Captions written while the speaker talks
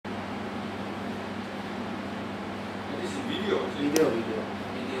Video.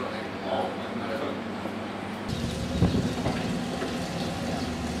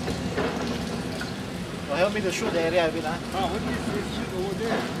 So help me to shoot the area a bit, huh? What is this ship over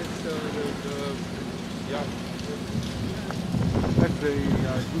there? That's the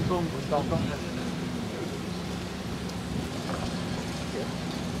Guntong.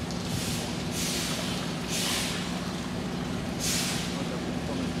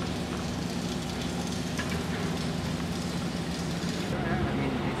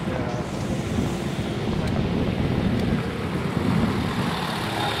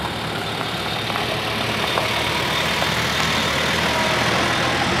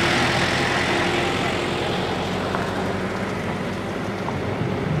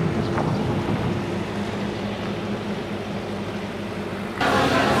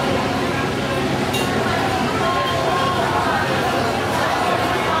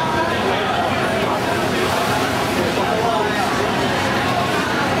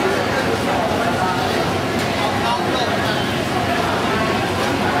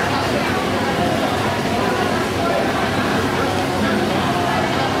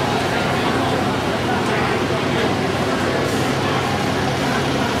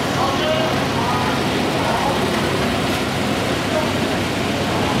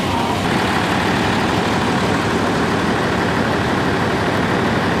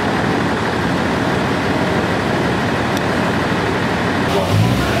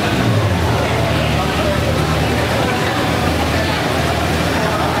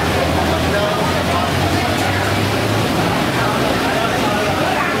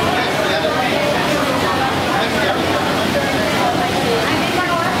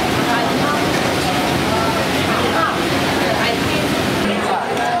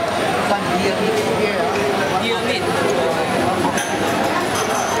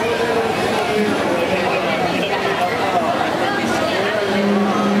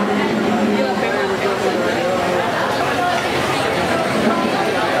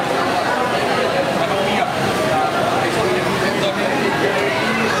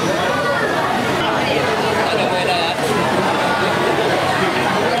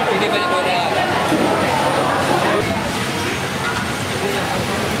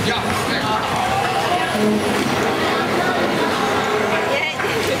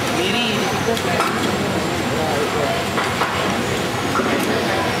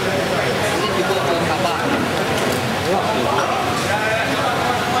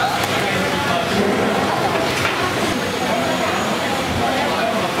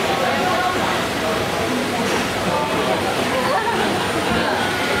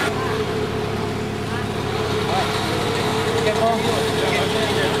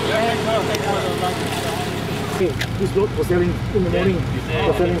 This boat for selling in the morning.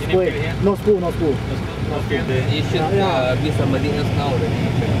 For selling square. No spool. You should be somebody else now.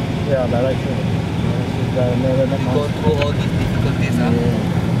 Yeah, direction. Go through all these difficulties.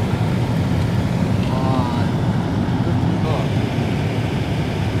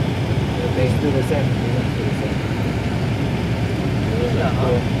 They do the same.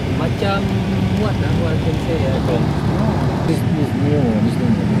 Macam what I can say. This new.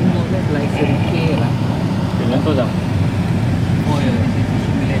 More or less like Serike lah. Contoh dah. Oh yeah, this is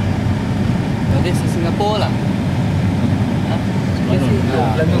simulate. This is Singapore lah. This is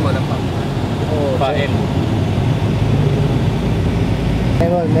London malah pak. Oh, fine.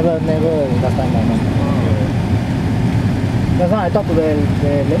 Never last time I know. That's why I talked to the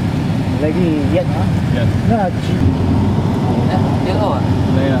lady yet, huh? Yes. Nah, Yellow ah?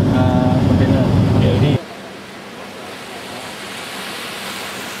 Container. Okay.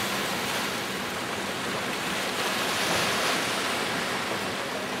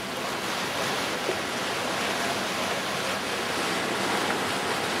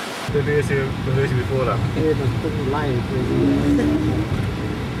 The days before lah. it was too light.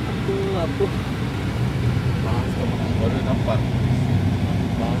 Apa? Baru nampak.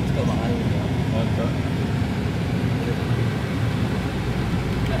 Bang, cakap mahal. Mantap.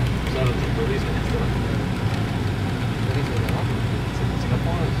 Selalu tulis kan sekarang. Dari mana?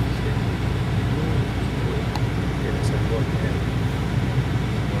 Singapura. Okay, Singapura.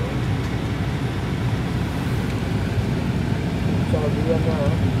 Soal dulu apa?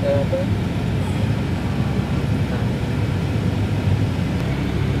 Apa?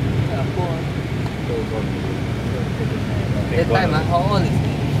 Apa? That time how old is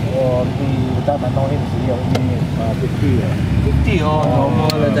he? Oh, the time I know him, he only 50. 50 or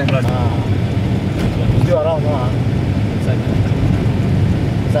normal lah then. Still around, no? Inside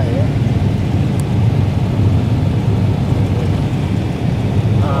here.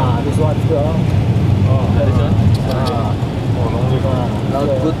 This one still around. Oh, this one?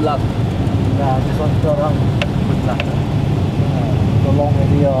 Good luck. Nah, just want to orang good luck. Tolong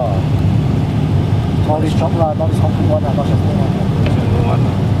dia. Sorry shop lah, not shop one lah, not shop one.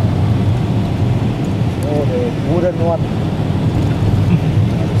 Oh, the wooden one.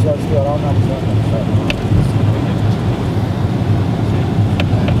 This one's still around now.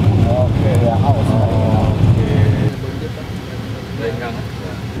 Okay, ya house.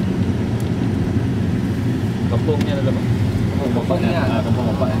 Kampungnya ada apa? Kampungnya. Kampung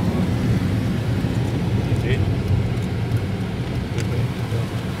bapak ya.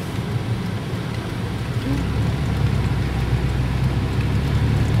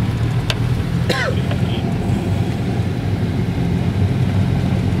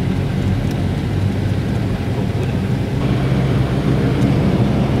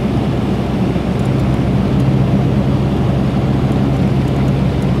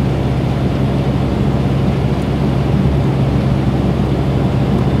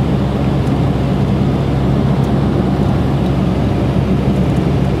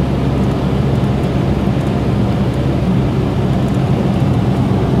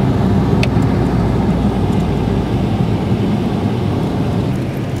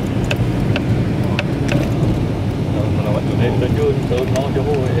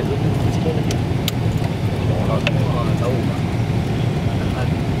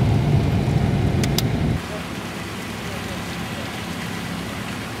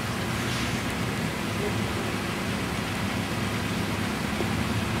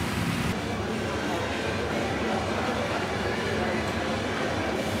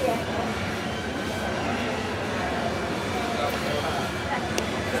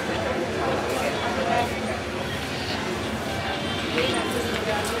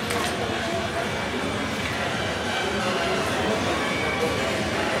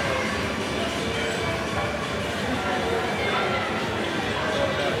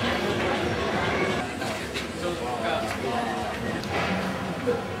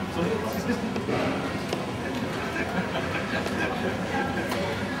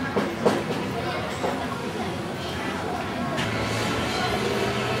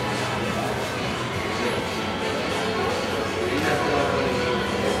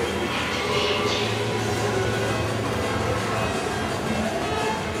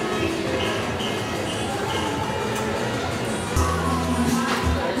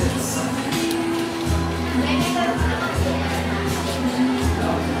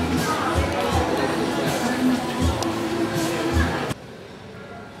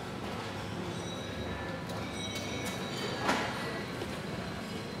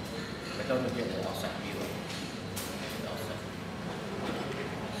 don't get the outside view. Outside.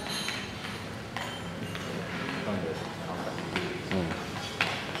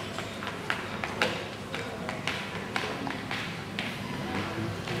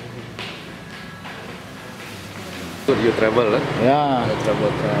 You travel, Yeah.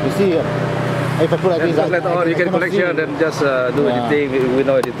 travel. You see, if I put like this, Later on, you can collect here, then just do Yeah. editing. We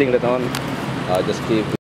know editing later on. Just keep.